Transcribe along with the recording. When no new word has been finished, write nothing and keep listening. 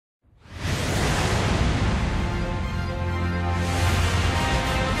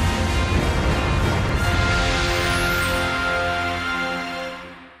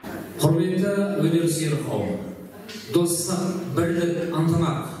Құрметті өнерсүйер қауым, достық, бірлік,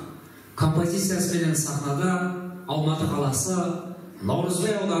 ынтымақ композициясымен сахнада Алматы қаласы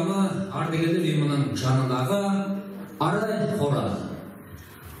Наурызбай ауданы ардагерлер ұйымының жанындағы Арай хоры.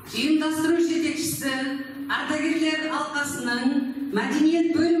 Ұйымдастыру жетекшісі ардагерлер алқасының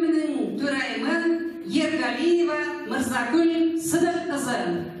мәдениет бөлімінің төрайымы Ергалиева Мырзакүл Сыдыққызы.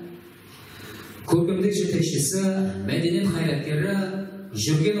 Көркемдік жетекшісі мәдениет қайраткері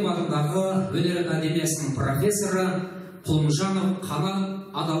Жүргенов атындағы өнер академиясының профессоры Құлымжанов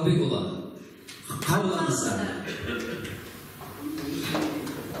Қанат Адалбекұлы. Қабылдаңыздар.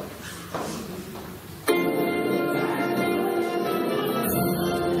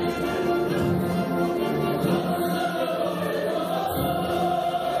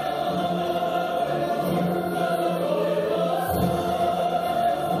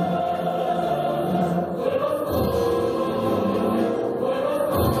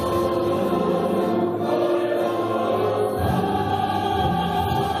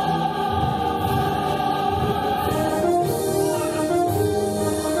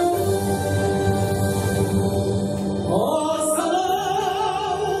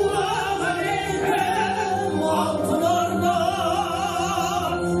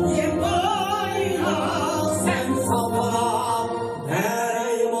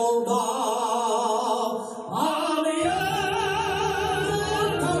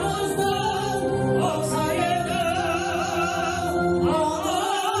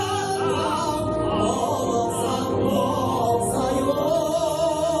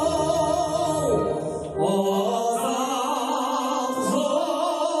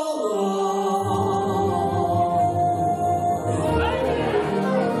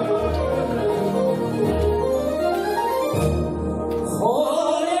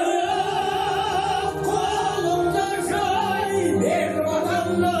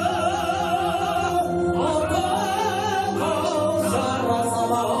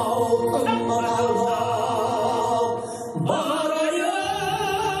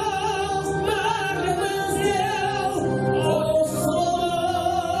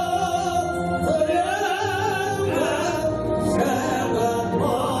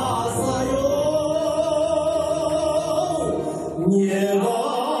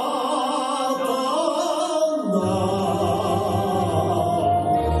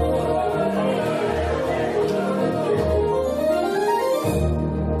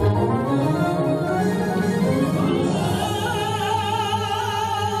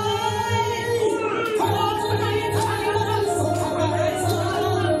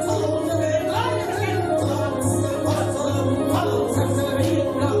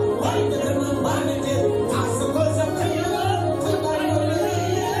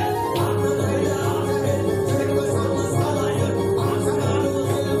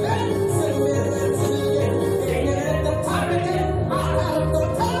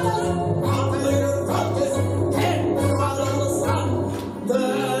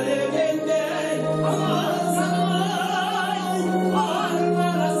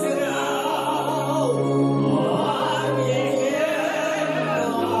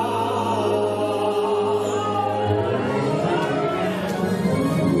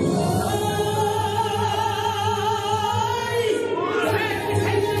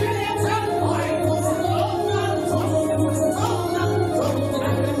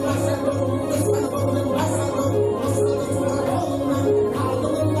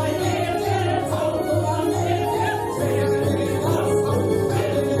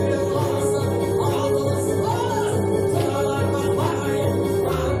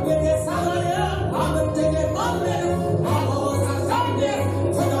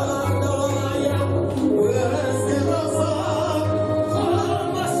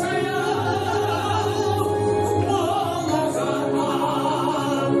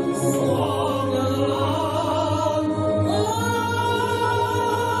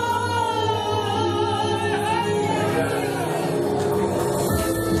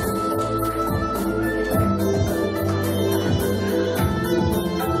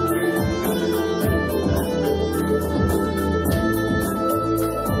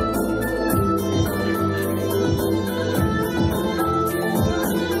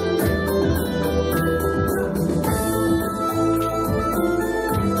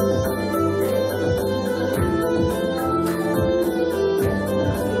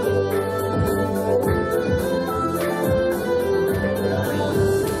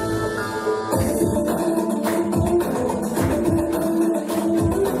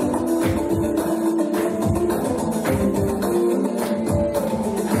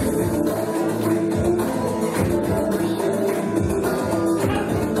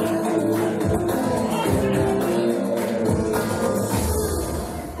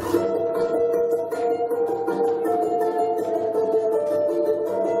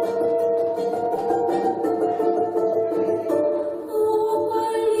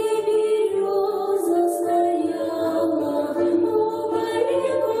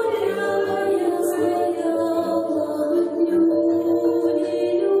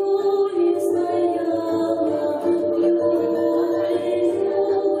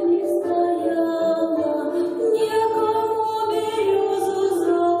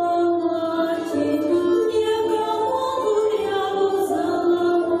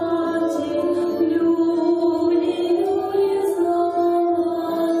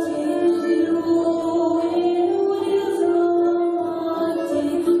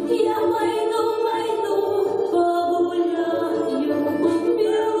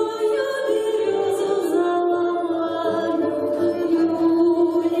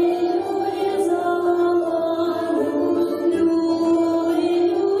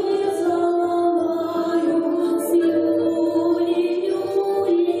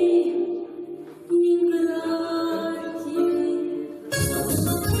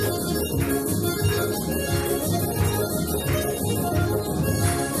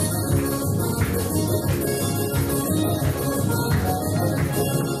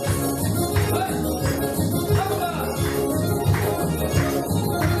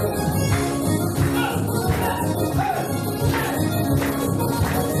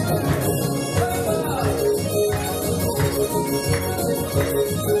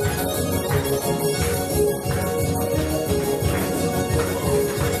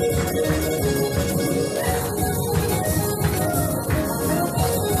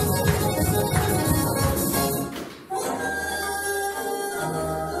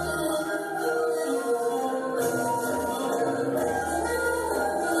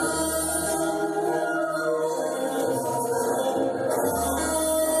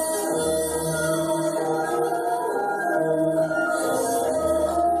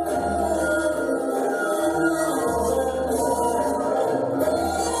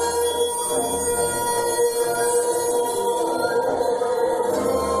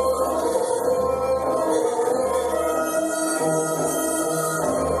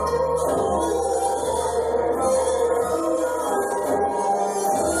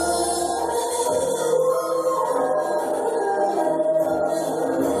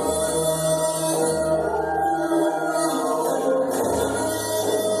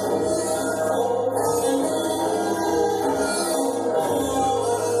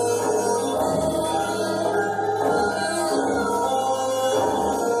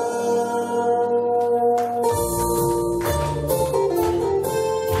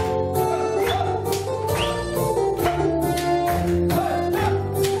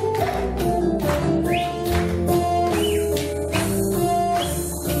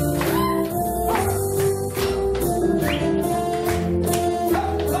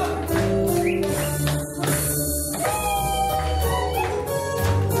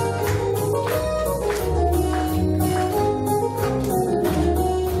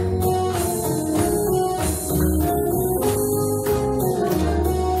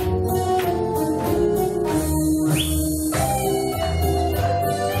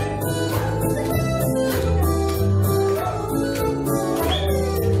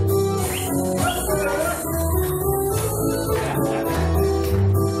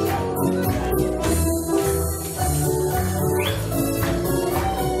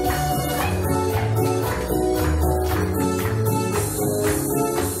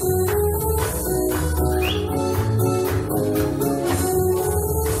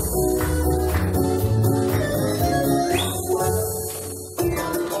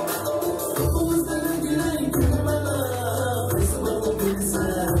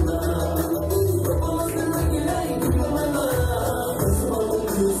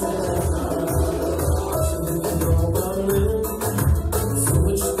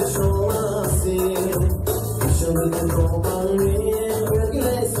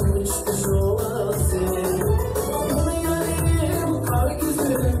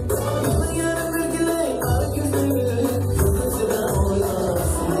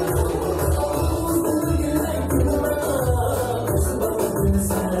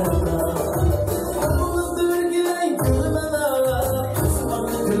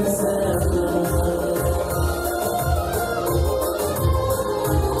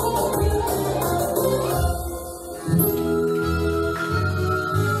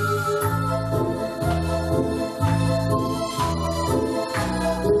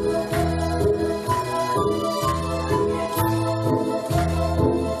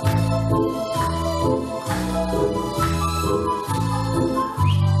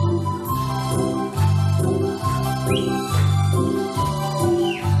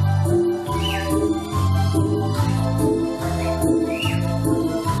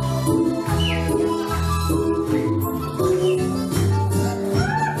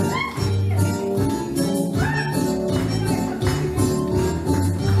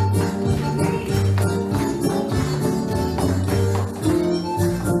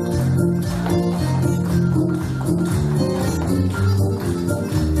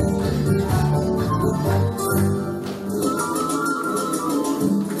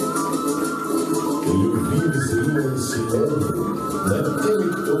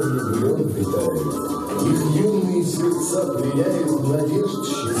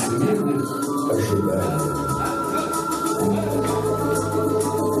 сменит ожидания.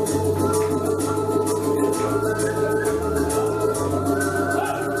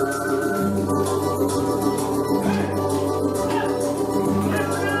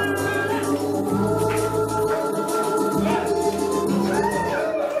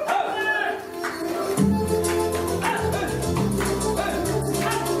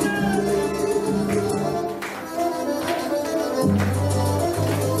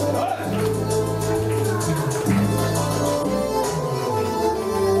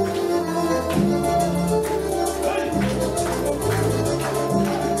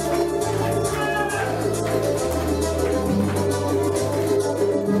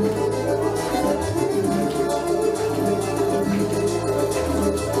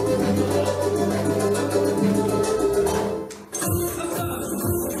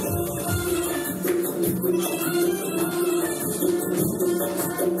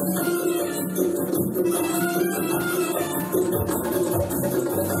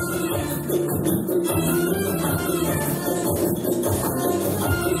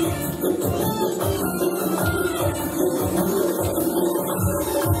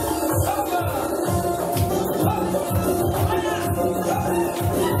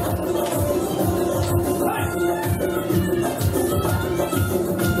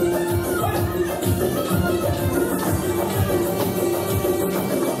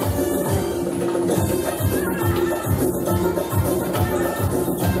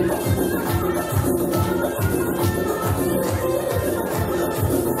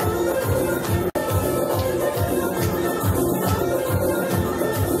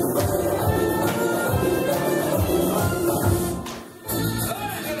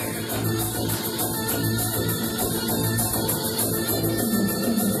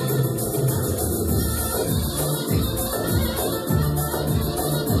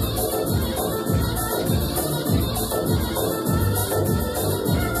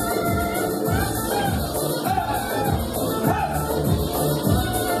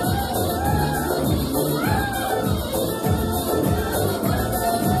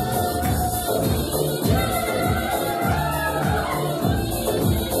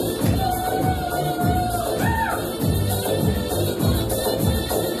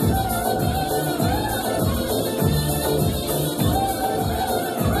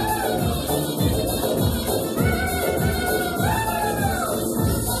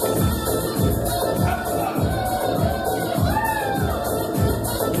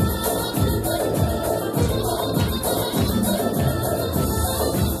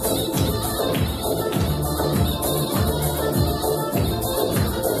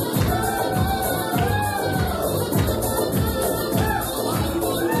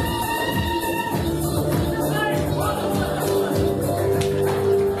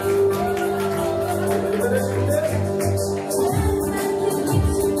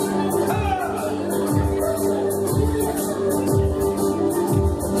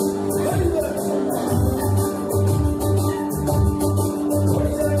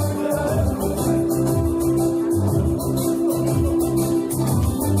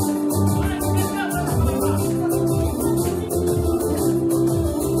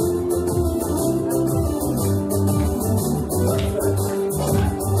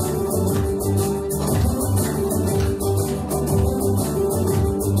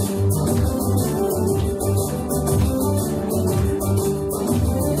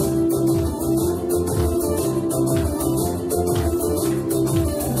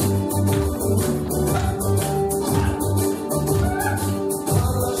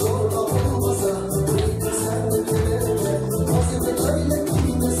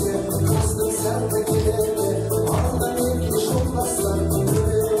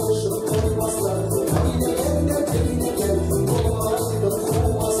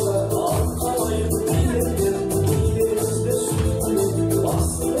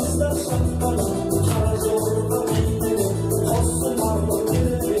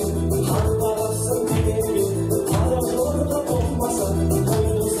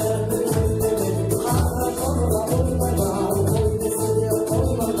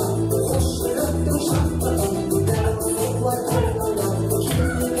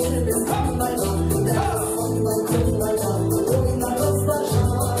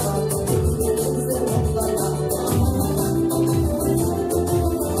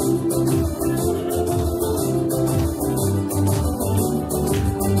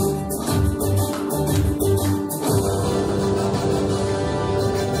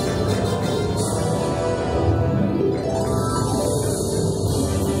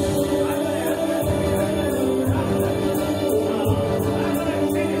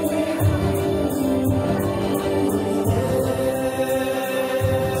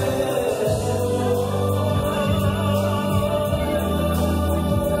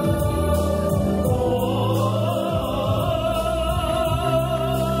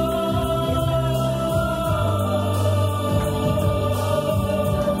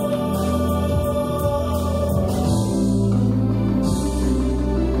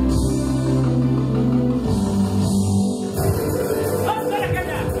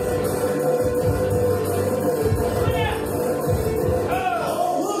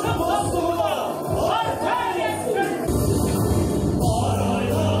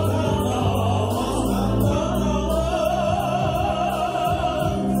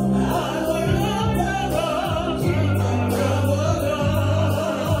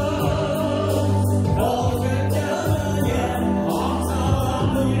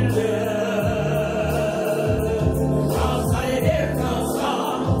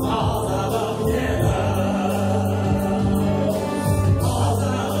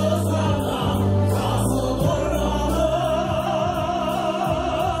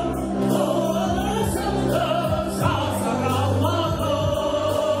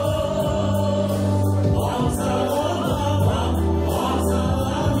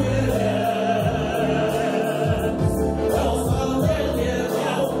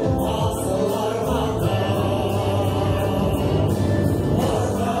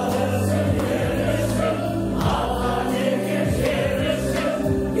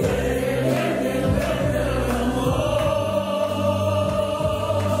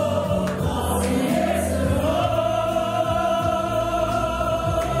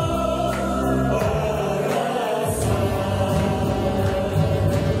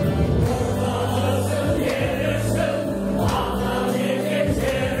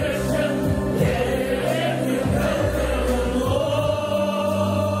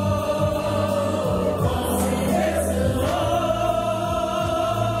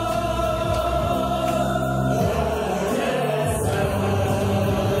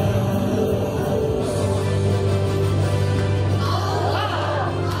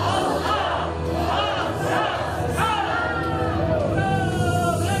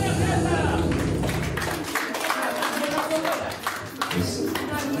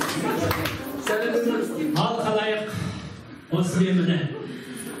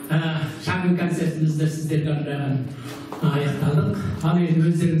 шағын концертімізді сіздерге арнаған аяқтадық. Ал енді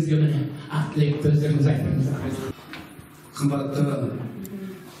өздеріңізге міне ақ тілекті өздеріңіз айтыңыздар. Қымбатты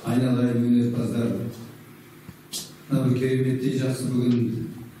айналайын өнерпаздар, мына бір кереметтей жақсы бүгін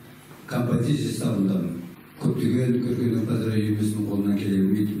композиция жасалынды. Көптеген өнерпаздар үйіміздің қолынан келе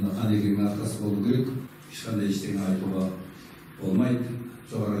бермейді. Мына Қанекеңнің арқасы болу керек. Ешқандай ештеңе айтуға болмайды.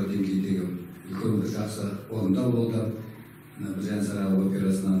 Жоғары деңгейдегі үлкен бір жақсы орындау болды. Мына Біржан Саралы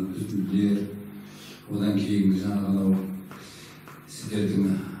операсынан үзінділер, одан кейінгі жаңа анау сіздердің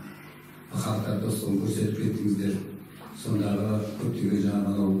халыққа достығын көрсетіп кеттіңіздер. Сондағы көптеген жаңа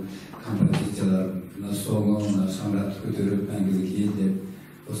анау композициялар, мына соңы, мына шаңырақты көтеріп мәңгілік ел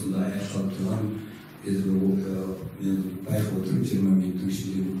деп осында аяқталып тұрған. Мен байқап отырмын 20 минуттың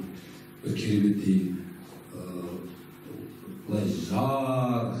ішінде бір кереметтей былай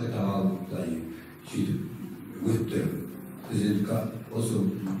жарқ ете қалып сөйтіп өтті. Біз енді осы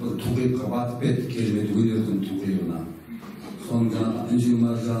бір тұңғиыққа батып кеттік керемет өнердің тұңғиығына. Соның жаңа інжу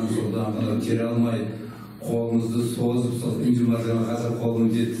маржанын содан ғана тере алмай қолымызды созып, сол інжу маржанға қазір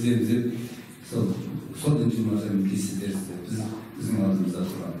қолымызды жеткіземіз деп, сол інжу маржанын кесіздерсіздер, біздің алдымызда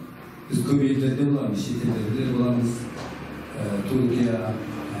тұрған. Біз көп елдерде боламыз, шетелдерде боламыз, Түркия,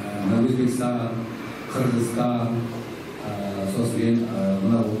 Өзбекстан, Қырғызстан, сосын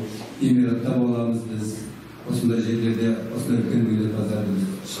мынау Эмиратта боламыз біз. Осындай жерлерде, осындай үлкен өнерпаздарды біз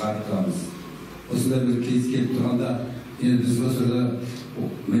шығарып тұрамыз. Осындай бір кез келіп тұрғанда, енді біз осында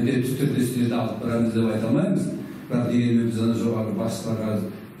міндетті түрде сіздерді алып барамыз деп айта алмаймыз. Бірақ дегенмен біз жоғары басшыларға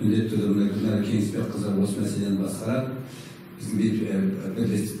міндетті түрде Кеңесбек қызы осы мәселені басқарады. Біздің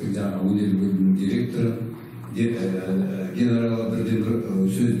бірлестіктің жаңағы өнер бөлімінің директоры, генералы бірден бір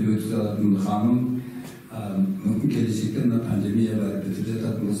сөзді өткізе алатын ханым, мүмкін келешекте мына пандемия бәрі бітіп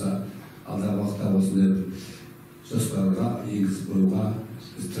жататын болса, алдағы уақытта осындай бір жоспарға енгізіп қоюға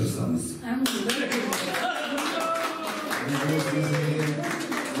біз тырысамыз.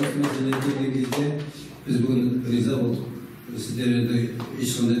 Осы мәселеге келген кезде біз бүгін риза болдық. Сіздер енді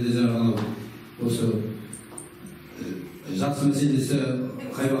ешқандай да жаңағы осы жақсы мәселесі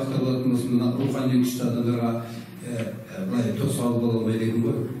қай уақытта болатын болсын, мына рухани күшті адамдарға былай тоқсауы бола алмайды екен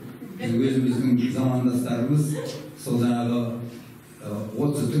ғой. Өзіміздің замандастарымыз сол жаңағы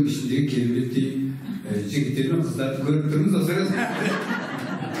 30-тың ішіндегі кереметтей жігіттер мен қыздарды көріп тұрмыз осы раз.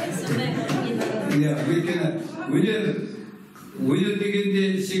 Өйткені өнер дегенде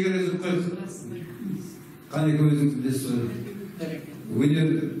шекара жоқ қой. Қанекей өзіңіз білесіз ғой. Өнер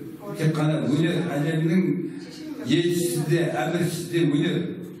тек қана өнер әлемнің елшісі де, әміршісі де өнер.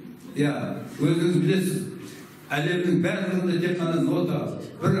 Өзіңіз білесіз, әлемнің барлығында тек қана нота,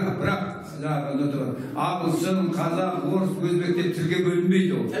 бірақ жаңағы нота бар. Ағылшын, қазақ, орыс, өзбек деп тілге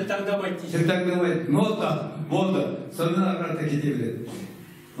бөлінбейді ол. Тіл таңдамайды. Тіл таңдамайды. Нота болды. Сонымен ары қарата кете береді.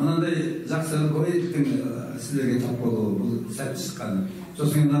 Мынандай жақсы ойдың сіздерге тап болуы, бұл сәтті шыққаны.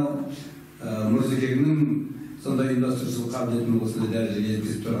 Сосын мынау Мұрзекеңнің сондай ұйымдастырушылық қабілетін осындай дәрежеге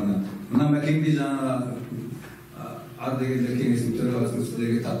жеткізіп тұрғаны. Мына Мәкеңде жаңағы ардагерлер кеңесінің төрағасының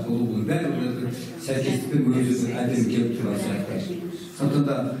сіздерге тап болуы, бұның бәрі сәйкестікпен өзі әдемі келіп тұрған сияқты. Сондықтан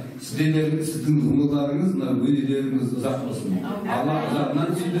да сіздің ғұмырларыңыз, өнерлеріңіз ұзақ болсын. Алла ұзағынан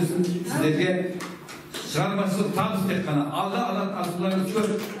сүйдірсін. Сіздерге шығармашылық табыс тек қана. Алда алатын асуларыңыз көп.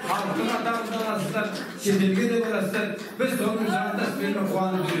 Халықтың атағын да аласыздар, шетелге де барасыздар. Біз соның жағында сіздермен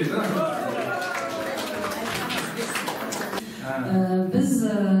қуанып жүрейік. Біз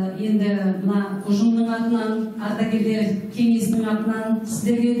енді мына ұжымның атынан, ардагерлер кеңесінің атынан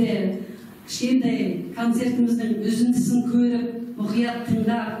сіздерге де кішкентай концертіміздің үзіндісін көріп, мұқият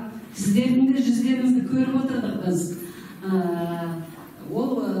тыңдап, сіздердің де жүздеріңізді көріп отырдық біз.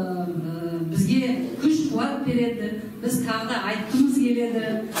 Ол бізге күш қуат береді, біз тағы да айтқымыз келеді.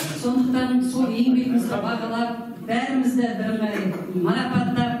 Сондықтан сол еңбегімізді бағалап, бәрімізді бірыңғай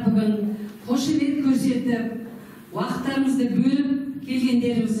марапаттап, бүгін қошемет көрсетіп, уақыттарымызды бөліп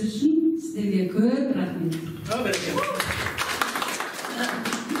келгендеріңіз үшін сіздерге көп рахмет.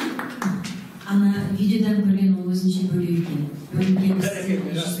 Ана видеодан көрген ол өзінше бөлек екен. Бөлінген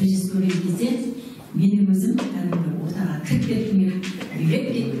жүз көрген кезде менің өзім ортаға кіріп кеткім келіп, үйлеп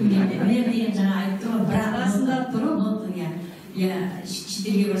кеткім келіп, міне деген жаңа айтты ғой, бірақ арасында тұрып,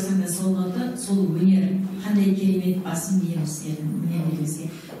 шетелге барсаң да сол нота, сол өнер қандай керемет басым дейміз өнерлеріңізге.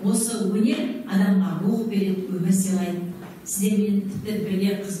 Осы өнер адамға рух береді, өмір сыйлайды. Сіздермен тіпті бірге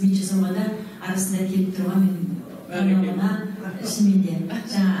қызмет жасауға да арасында келіп тұрған мен шынымен де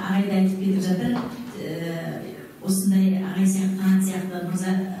жаңа Арайда айтып кетіп жатыр. Осындай ағай сияқты,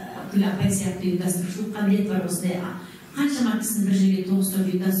 мырза Күл апай сияқты ұйымдастырушылық қабілет бар. Осындай қаншама кісіні бір жерге тоғыстырып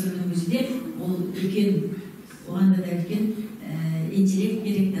ұйымдастырудың өзінде ол үлкен, оған да үлкен интеллект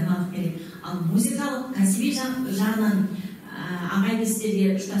керек, даналық керек. Ал музыкалық кәсіби жағынан ағайынды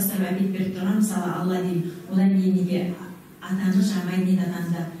сіздерге ұштастырып әкеліп беріп тұрған, мысалы алла дейін, одан кейін неге атаны жаңайын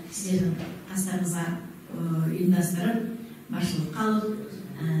атанды сіздердің қастарыңызға ұйымдастырып, басшылыққа алып,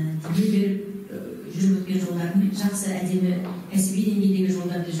 демеу беріп жүріп өткен жолдардың жақсы әдемі кәсіби деңгейдегі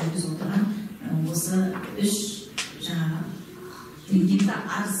жолдарды жүргізіп отырған осы үш жаңағы теңгекті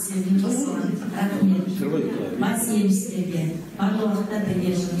арыз сезім қосылған рахмет. Бас иеміздерге барлық уақытта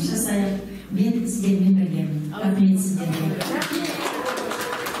бірге жұмыс жасайық. Мен сіздермен біргемін. Рахмет сіздерге.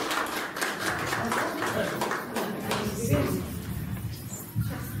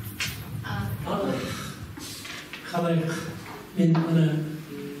 Қалайық, мен мына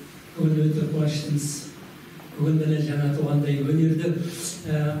бүгін өте қуаныштымыз. Бүгін міне жаңа туғандай өнерді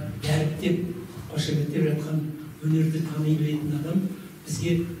дәріптеп, қошеметтеп жатқан, өнерді тани білетін адам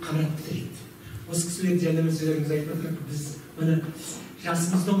бізге қанат бітіреді. Осы кісілерді жаңа сөздеріңіз айтып отырып, біз міне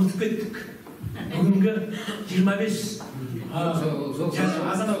жасымызды ұмытып кеттік. Бүгінгі 25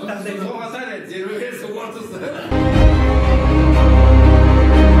 азаматтардай